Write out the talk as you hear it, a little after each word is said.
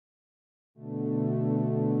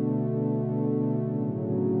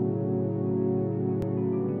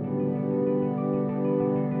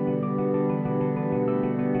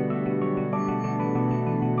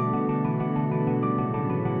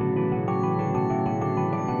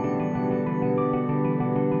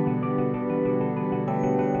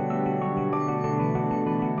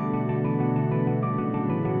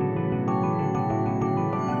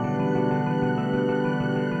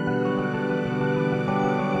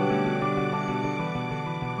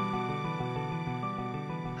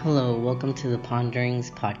Hello, welcome to the Ponderings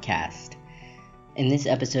podcast. In this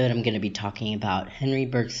episode, I'm going to be talking about Henri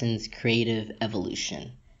Bergson's creative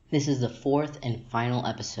evolution. This is the fourth and final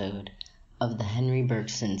episode of the Henri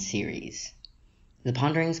Bergson series. The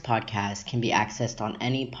Ponderings podcast can be accessed on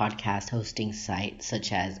any podcast hosting site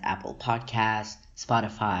such as Apple Podcasts,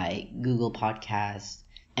 Spotify, Google Podcasts,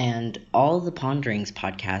 and all the Ponderings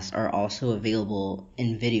podcasts are also available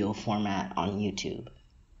in video format on YouTube.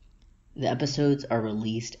 The episodes are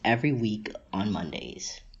released every week on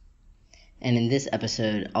Mondays. And in this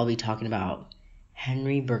episode, I'll be talking about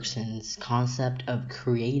Henri Bergson's concept of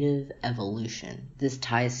creative evolution. This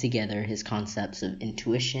ties together his concepts of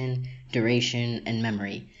intuition, duration, and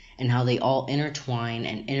memory, and how they all intertwine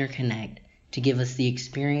and interconnect to give us the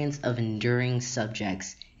experience of enduring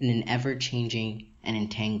subjects in an ever-changing and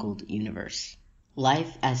entangled universe.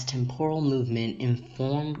 Life as temporal movement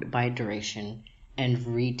informed by duration and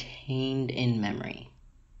retained in memory.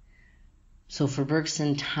 So for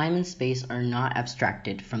Bergson, time and space are not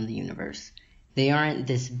abstracted from the universe. They aren't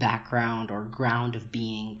this background or ground of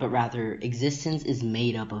being, but rather existence is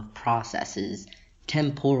made up of processes,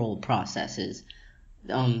 temporal processes.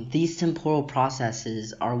 These temporal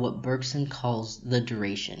processes are what Bergson calls the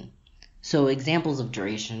duration. So examples of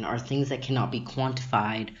duration are things that cannot be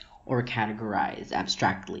quantified or categorized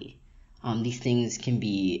abstractly. These things can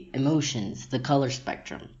be emotions, the color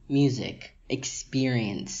spectrum, music,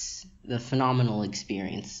 experience, the phenomenal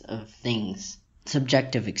experience of things,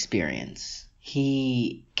 subjective experience.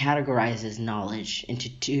 He categorizes knowledge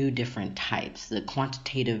into two different types, the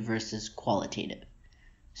quantitative versus qualitative.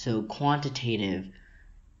 So quantitative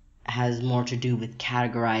has more to do with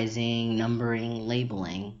categorizing, numbering,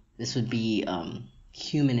 labeling. This would be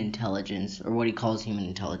human intelligence, or what he calls human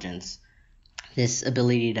intelligence. This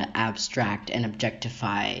ability to abstract and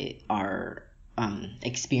objectify our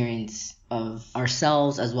experience of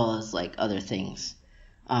ourselves as well as like other things.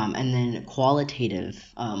 And then qualitative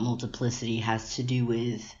multiplicity has to do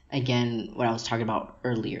with, again, what I was talking about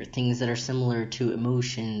earlier, things that are similar to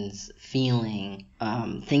emotions, feeling,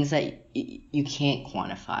 things that you can't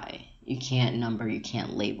quantify, you can't number, you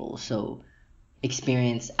can't label. So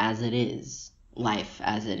experience as it is. Life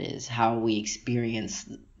as it is, how we experience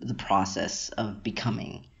the process of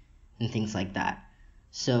becoming and things like that.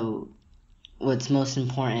 So what's most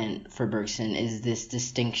important for Bergson is this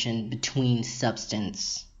distinction between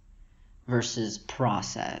substance versus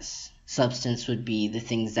process. Substance would be the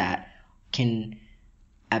things that can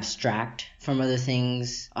abstract from other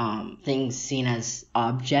things, things seen as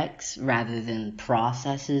objects rather than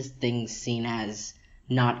processes, things seen as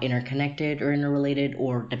not interconnected or interrelated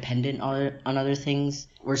or dependent on other things.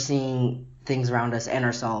 We're seeing things around us and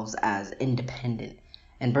ourselves as independent.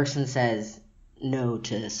 And Bergson says no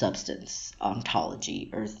to substance ontology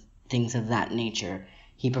or things of that nature.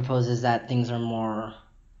 He proposes that things are more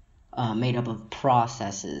made up of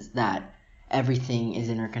processes, that everything is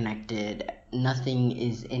interconnected, nothing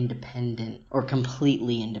is independent or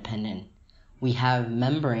completely independent. We have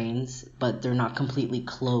membranes, but they're not completely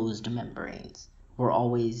closed membranes. We're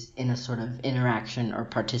always in a sort of interaction or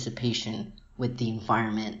participation with the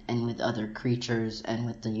environment and with other creatures and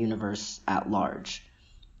with the universe at large.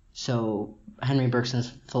 So Henri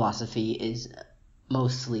Bergson's philosophy is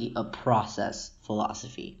mostly a process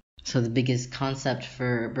philosophy. So the biggest concept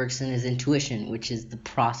for Bergson is intuition, which is the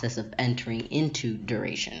process of entering into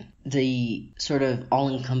duration. The sort of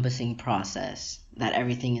all-encompassing process that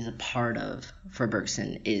everything is a part of for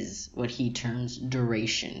Bergson is what he terms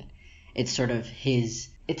duration. It's sort of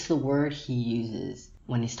it's the word he uses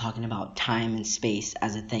when he's talking about time and space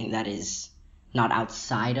as a thing that is not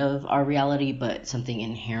outside of our reality, but something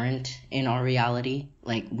inherent in our reality.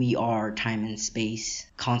 Like we are time and space,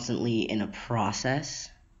 constantly in a process,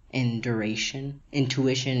 in duration.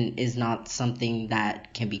 Intuition is not something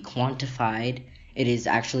that can be quantified. It is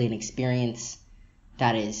actually an experience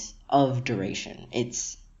that is of duration.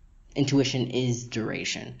 Intuition is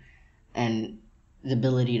duration. And the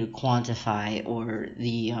ability to quantify or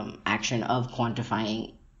the action of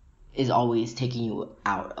quantifying is always taking you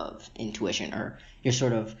out of intuition, or you're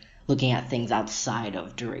sort of looking at things outside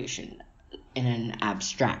of duration in an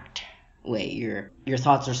abstract way. Your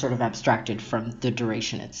thoughts are sort of abstracted from the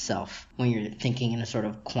duration itself when you're thinking in a sort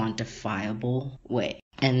of quantifiable way.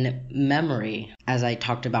 And memory, as I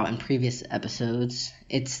talked about in previous episodes,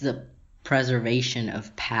 it's the preservation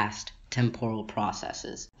of past temporal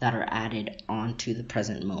processes that are added onto the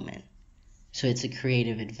present moment. So it's a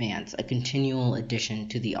creative advance, a continual addition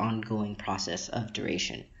to the ongoing process of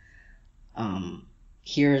duration.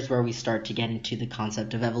 Here's where we start to get into the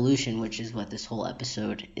concept of evolution, which is what this whole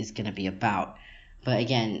episode is going to be about. But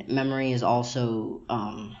again, memory is also,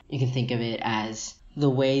 you can think of it as the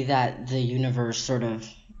way that the universe sort of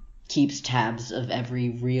keeps tabs of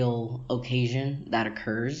every real occasion that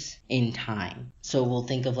occurs in time. So we'll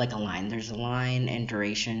think of like a line. There's a line, and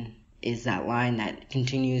duration is that line that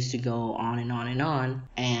continues to go on and on and on.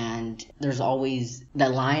 And there's always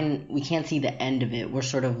that line, we can't see the end of it. We're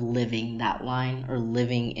sort of living that line or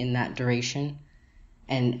living in that duration.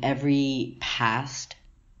 And every past,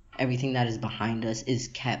 everything that is behind us is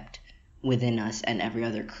kept within us and every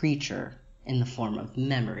other creature in the form of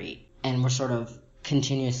memory. And we're sort of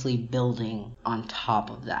continuously building on top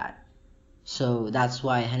of that. So that's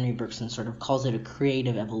why Henri Bergson sort of calls it a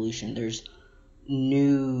creative evolution. There's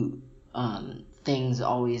new things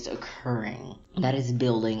always occurring that is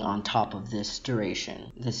building on top of this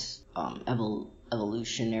duration, this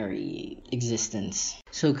evolutionary existence.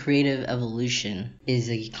 So creative evolution is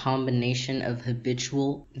a combination of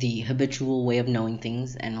the habitual way of knowing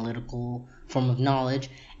things, analytical form of knowledge,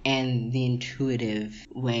 and the intuitive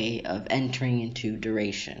way of entering into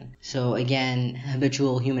duration. So again,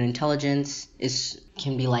 habitual human intelligence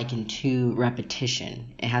can be likened to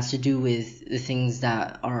repetition. It has to do with the things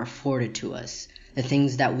that are afforded to us, the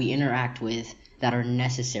things that we interact with that are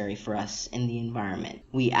necessary for us in the environment.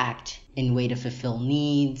 We act in a way to fulfill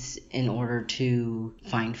needs in order to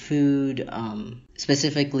find food.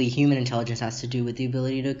 Specifically, human intelligence has to do with the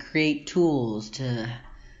ability to create tools, to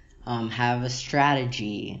have a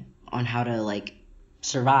strategy on how to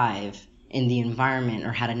survive in the environment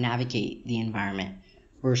or how to navigate the environment.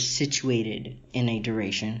 We're situated in a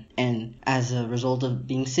duration, and as a result of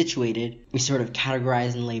being situated, we sort of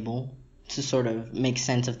categorize and label to sort of make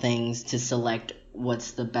sense of things, to select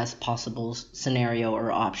what's the best possible scenario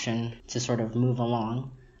or option to sort of move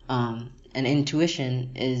along. And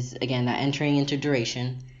intuition is, again, that entering into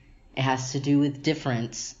duration. It has to do with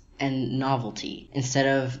difference and novelty. Instead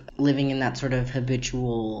of living in that sort of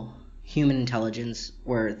habitual human intelligence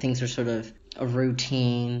where things are sort of a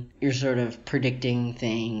routine, you're sort of predicting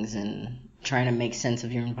things and trying to make sense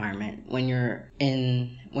of your environment. When you're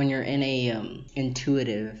in a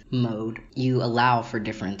intuitive mode, you allow for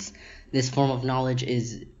difference. This form of knowledge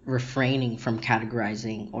is refraining from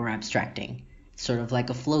categorizing or abstracting. It's sort of like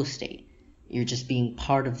a flow state. You're just being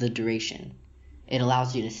part of the duration. It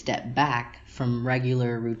allows you to step back from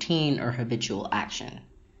regular routine or habitual action.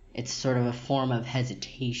 It's sort of a form of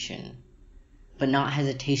hesitation, but not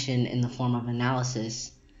hesitation in the form of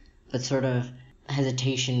analysis, but sort of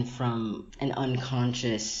hesitation from an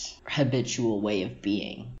unconscious habitual way of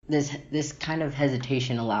being. This kind of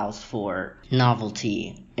hesitation allows for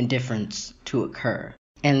novelty and difference to occur.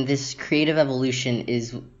 And this creative evolution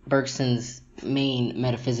is Bergson's main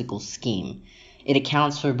metaphysical scheme. It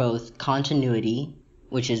accounts for both continuity,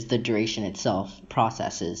 which is the duration itself,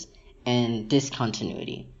 processes, and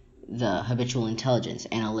discontinuity, the habitual intelligence,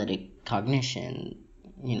 analytic cognition,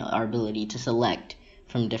 our ability to select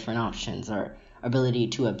from different options, our ability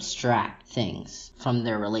to abstract things from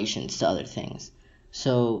their relations to other things.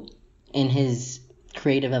 So in his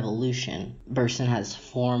creative evolution, Bergson has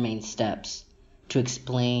 4 main steps to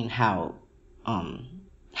explain how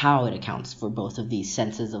it accounts for both of these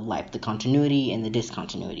senses of life, the continuity and the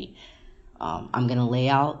discontinuity. I'm going to lay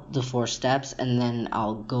out the 4 steps, and then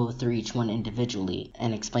I'll go through each one individually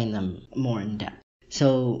and explain them more in depth.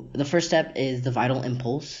 So the first step is the vital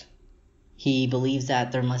impulse. He believes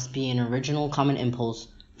that there must be an original common impulse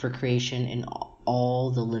for creation in all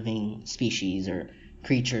the living species or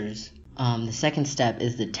creatures. The second step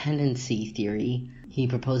is the tendency theory. He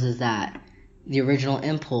proposes that the original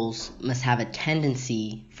impulse must have a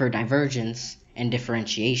tendency for divergence and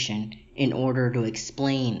differentiation in order to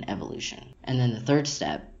explain evolution. And then the third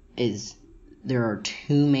step is there are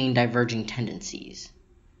 2 main diverging tendencies,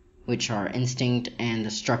 which are instinct and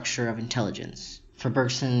the structure of intelligence. For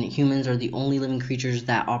Bergson, humans are the only living creatures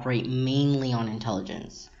that operate mainly on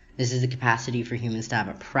intelligence. This is the capacity for humans to have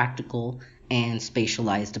a practical and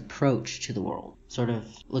spatialized approach to the world, sort of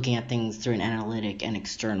looking at things through an analytic and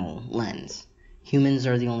external lens. Humans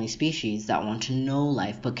are the only species that want to know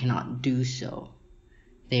life but cannot do so.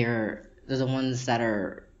 They're the ones that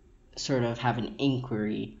are sort of have an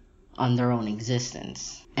inquiry on their own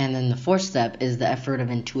existence. And then the 4th step is the effort of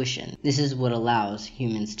intuition. This is what allows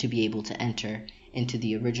humans to be able to enter into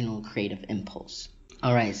the original creative impulse.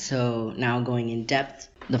 Alright, so now going in depth.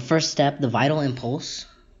 The first step, the vital impulse.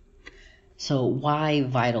 So why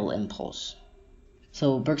vital impulse?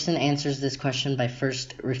 So Bergson answers this question by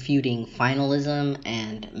first refuting finalism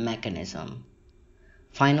and mechanism.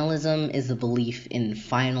 Finalism is the belief in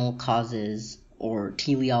final causes or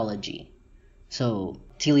teleology. So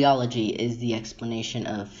teleology is the explanation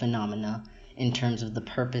of phenomena, in terms of the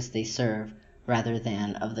purpose they serve rather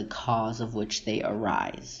than of the cause of which they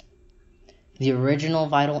arise. The original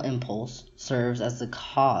vital impulse serves as the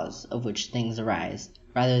cause of which things arise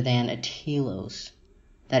rather than a telos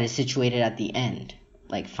that is situated at the end,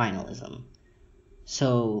 like finalism.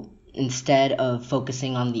 So instead of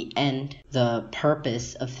focusing on the end, the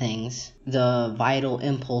purpose of things, the vital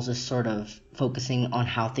impulse is sort of focusing on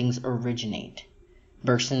how things originate.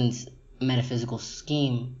 Bergson's metaphysical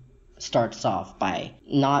scheme starts off by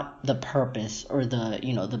not the purpose or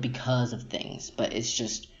the because of things, but it's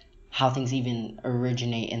just how things even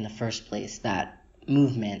originate in the first place, that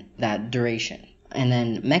movement, that duration. And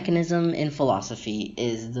then mechanism in philosophy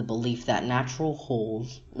is the belief that natural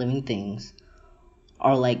wholes, living things,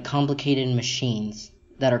 are like complicated machines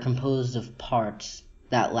that are composed of parts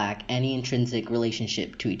that lack any intrinsic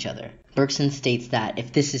relationship to each other. Bergson states that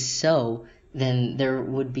if this is so, then there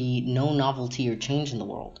would be no novelty or change in the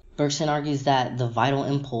world. Bergson argues that the vital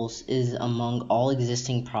impulse is among all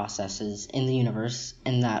existing processes in the universe,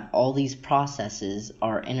 and that all these processes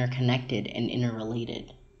are interconnected and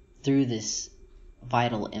interrelated through this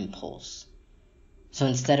vital impulse. So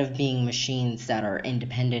instead of being machines that are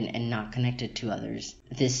independent and not connected to others,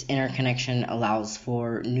 this interconnection allows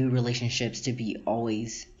for new relationships to be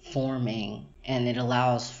always forming, and it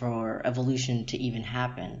allows for evolution to even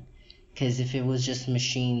happen. Because if it was just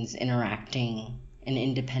machines interacting in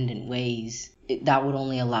independent ways, that would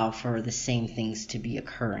only allow for the same things to be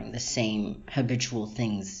occurring, the same habitual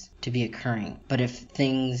things to be occurring. But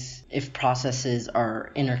if processes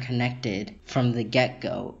are interconnected from the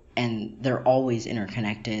get-go, and they're always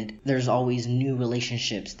interconnected, there's always new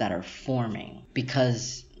relationships that are forming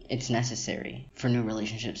because it's necessary for new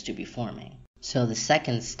relationships to be forming. So the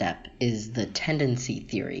second step is the tendency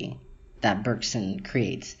theory that Bergson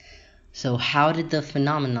creates. So how did the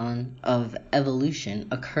phenomenon of evolution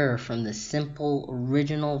occur from the simple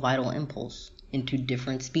original vital impulse into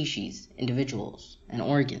different species, individuals, and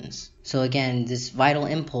organs? So again, this vital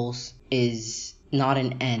impulse is not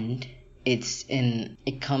an end.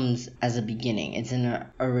 It comes as a beginning. It's an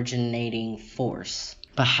originating force.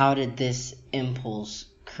 But how did this impulse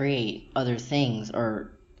create other things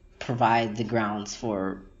or provide the grounds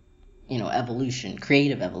for, evolution,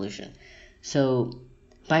 creative evolution? So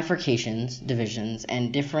bifurcations, divisions,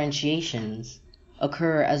 and differentiations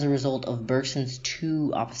occur as a result of Bergson's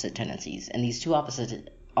two opposite tendencies. And these two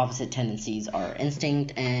opposite tendencies are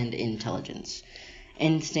instinct and intelligence.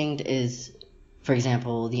 Instinct is, for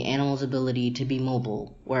example, the animal's ability to be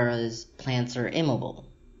mobile, whereas plants are immobile.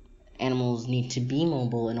 Animals need to be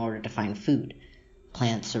mobile in order to find food.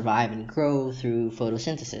 Plants survive and grow through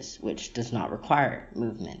photosynthesis, which does not require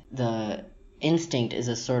movement. The instinct is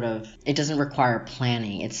it doesn't require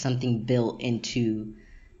planning. It's something built into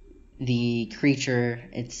the creature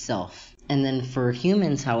itself. And then for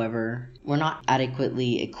humans, however, we're not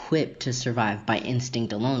adequately equipped to survive by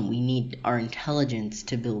instinct alone. We need our intelligence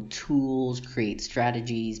to build tools, create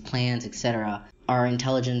strategies, plans, etc. Our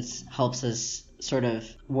intelligence helps us sort of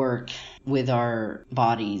work with our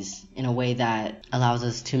bodies in a way that allows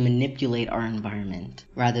us to manipulate our environment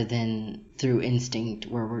rather than through instinct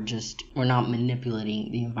where we're not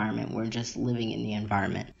manipulating the environment, we're just living in the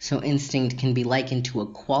environment. So instinct can be likened to a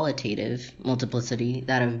qualitative multiplicity,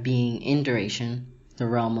 that of being in duration, the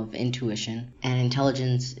realm of intuition, and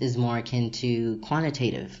intelligence is more akin to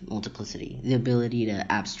quantitative multiplicity, the ability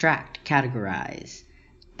to abstract, categorize,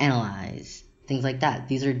 analyze, things like that.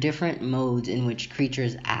 These are different modes in which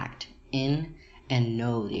creatures act in and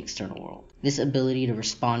know the external world. This ability to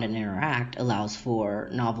respond and interact allows for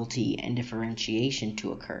novelty and differentiation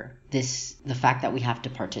to occur. The fact that we have to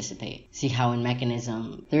participate. See how in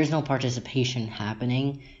mechanism, there's no participation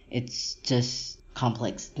happening. It's just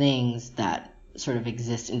complex things that sort of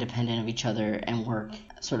exist independent of each other and work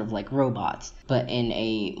sort of like robots. But in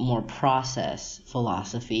a more process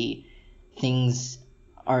philosophy, things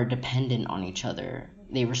are dependent on each other.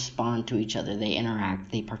 They respond to each other, they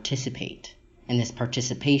interact, they participate. And this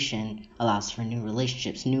participation allows for new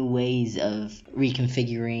relationships, new ways of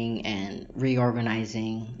reconfiguring and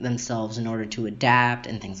reorganizing themselves in order to adapt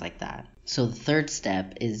and things like that. So the third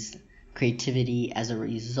step is creativity as a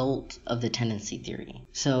result of the tendency theory.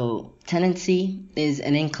 So tendency is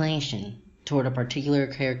an inclination toward a particular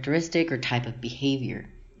characteristic or type of behavior.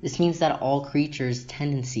 This means that all creatures'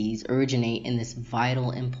 tendencies originate in this vital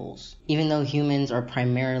impulse. Even though humans are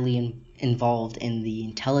primarily involved in the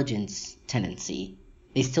intelligence tendency,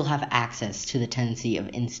 they still have access to the tendency of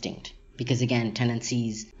instinct. Because again,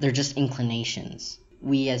 tendencies, they're just inclinations.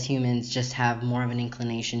 We as humans just have more of an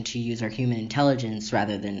inclination to use our human intelligence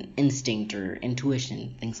rather than instinct or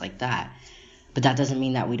intuition, things like that. But that doesn't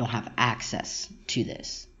mean that we don't have access to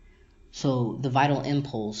this. So the vital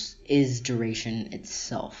impulse is duration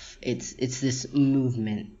itself. It's this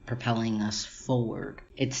movement propelling us forward.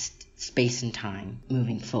 It's space and time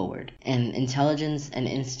moving forward. And intelligence and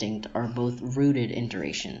instinct are both rooted in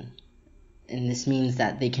duration. And this means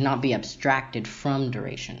that they cannot be abstracted from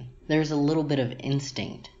duration. There's a little bit of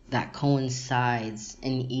instinct that coincides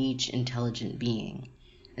in each intelligent being.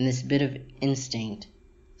 And this bit of instinct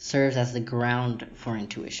serves as the ground for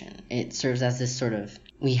intuition. It serves as this sort of,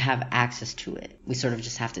 we have access to it. We sort of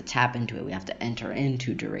just have to tap into it. We have to enter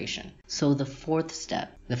into duration. So the fourth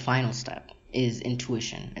step, the final step, is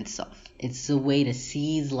intuition itself. It's the way to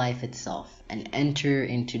seize life itself and enter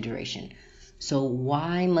into duration. So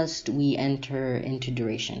why must we enter into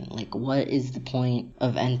duration? Like, what is the point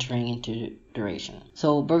of entering into duration?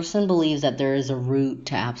 So Bergson believes that there is a route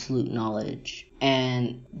to absolute knowledge,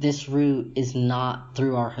 and this route is not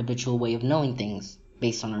through our habitual way of knowing things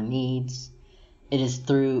based on our needs. It is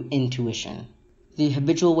through intuition. The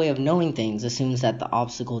habitual way of knowing things assumes that the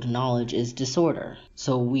obstacle to knowledge is disorder.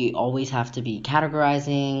 So we always have to be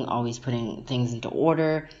categorizing, always putting things into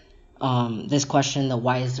order. This question, the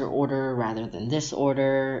why is there order rather than this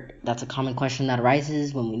order, that's a common question that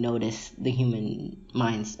arises when we notice the human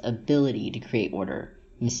mind's ability to create order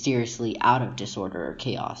mysteriously out of disorder or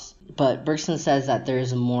chaos. But Bergson says that there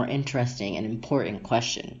is a more interesting and important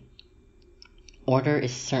question. Order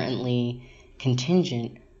is certainly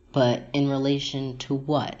contingent, but in relation to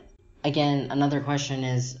what? Again, another question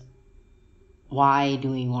is, why do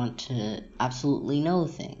we want to absolutely know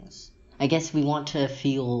things? I guess we want to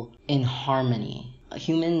feel in harmony.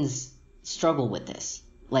 Humans struggle with this.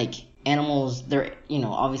 Like animals, they're,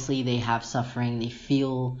 obviously they have suffering, they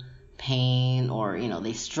feel pain, or,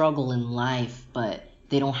 they struggle in life, but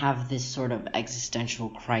they don't have this sort of existential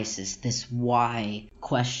crisis, this why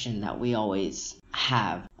question that we always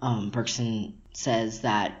have. Bergson says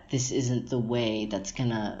that this isn't the way that's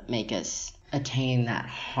gonna make us attain that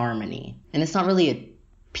harmony. And it's not really a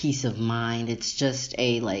peace of mind, it's just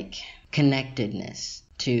a connectedness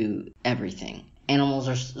to everything. Animals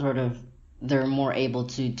are they're more able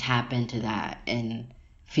to tap into that and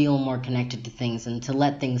feel more connected to things, and to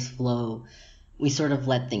let things flow. We sort of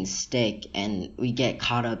let things stick, and we get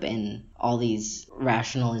caught up in all these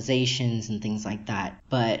rationalizations and things like that.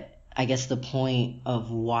 But I guess the point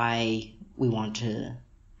of why we want to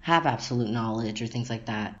have absolute knowledge or things like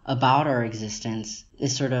that about our existence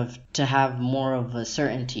is sort of to have more of a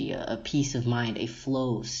certainty, a peace of mind, a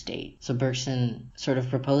flow state. So Bergson sort of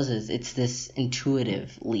proposes it's this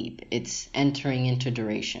intuitive leap. It's entering into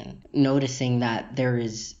duration, noticing that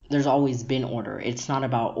there's always been order. It's not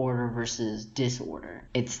about order versus disorder.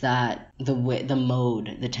 It's that the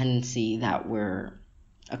mode, the tendency that we're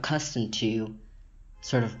accustomed to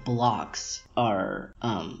sort of blocks our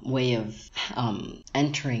way of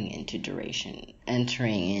entering into duration,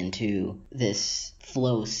 entering into this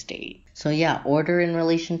flow state. So yeah, order in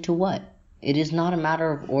relation to what? It is not a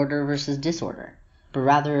matter of order versus disorder, but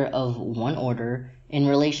rather of one order in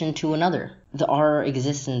relation to another. Our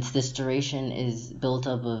existence, this duration, is built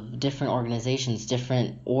up of different organizations,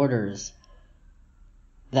 different orders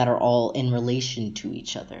that are all in relation to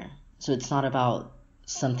each other. So it's not about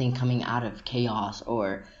something coming out of chaos,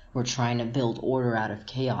 or we're trying to build order out of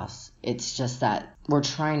chaos. It's just that we're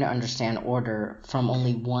trying to understand order from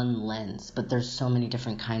only one lens, but there's so many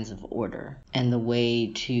different kinds of order. And the way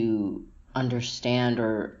to understand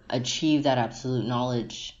or achieve that absolute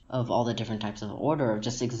knowledge of all the different types of order, of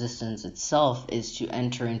just existence itself, is to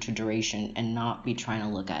enter into duration and not be trying to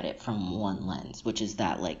look at it from one lens, which is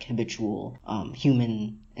that habitual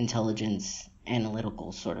human intelligence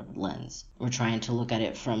analytical sort of lens. We're trying to look at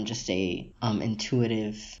it from just a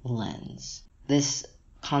intuitive lens. This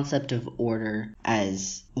concept of order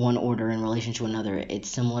as one order in relation to another, it's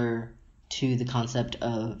similar to the concept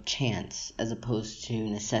of chance as opposed to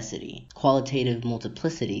necessity. Qualitative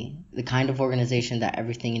multiplicity, the kind of organization that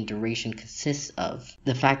everything in duration consists of,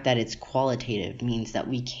 the fact that it's qualitative means that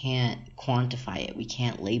we can't quantify it, we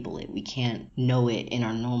can't label it, we can't know it in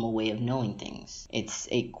our normal way of knowing things. It's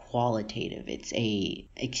a qualitative, it's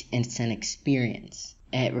an experience.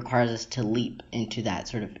 It requires us to leap into that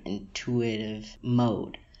sort of intuitive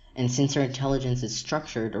mode. And since our intelligence is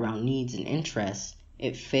structured around needs and interests,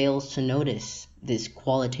 it fails to notice this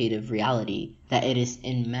qualitative reality that it is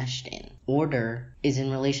enmeshed in. Order is in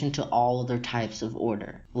relation to all other types of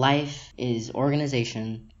order. Life is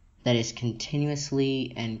organization that is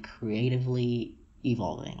continuously and creatively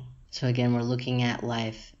evolving. So again, we're looking at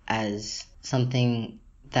life as something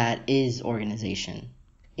that is organization,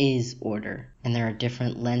 is order. and there are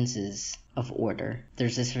different lenses of order.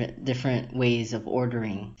 There's different ways of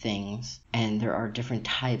ordering things, and there are different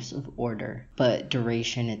types of order. But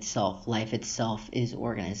duration itself, life itself, is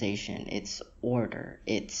organization. It's order.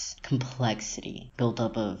 It's complexity built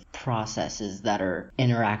up of processes that are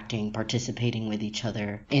interacting, participating with each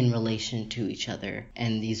other in relation to each other.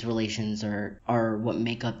 And these relations are what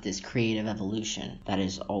make up this creative evolution that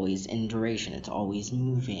is always in duration. It's always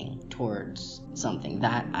moving towards something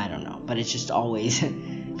that, I don't know, but it's just always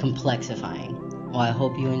complexifying. Well, I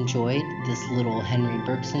hope you enjoyed this little Henri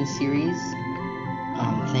Bergson series.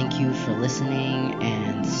 Thank you for listening,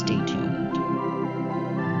 and stay tuned.